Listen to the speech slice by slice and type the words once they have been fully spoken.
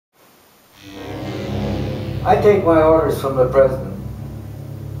I take my orders from the president,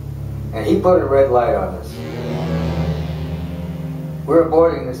 and he put a red light on us. We're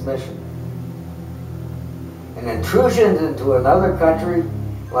aborting this mission. An intrusion into another country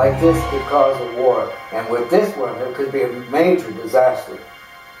like this could cause a war, and with this one, there could be a major disaster.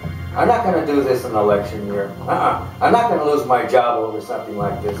 I'm not going to do this in election year. I'm not going to lose my job over something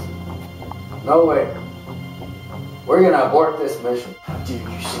like this. No way. We're going to abort this mission. How dare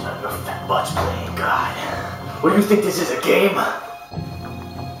you sit on your fat butts playing God? What, do you think this is a game?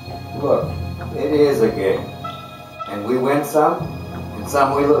 Look, it is a game. And we win some, and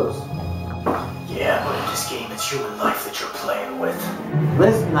some we lose. Yeah, but in this game, it's human life that you're playing with.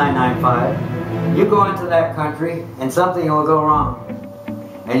 Listen, 995, you go into that country, and something will go wrong.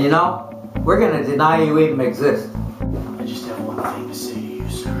 And you know, we're going to deny you even exist. I just have one thing to say to you,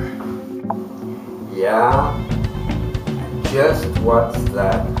 sir. Yeah? Just what's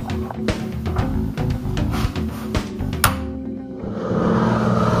that?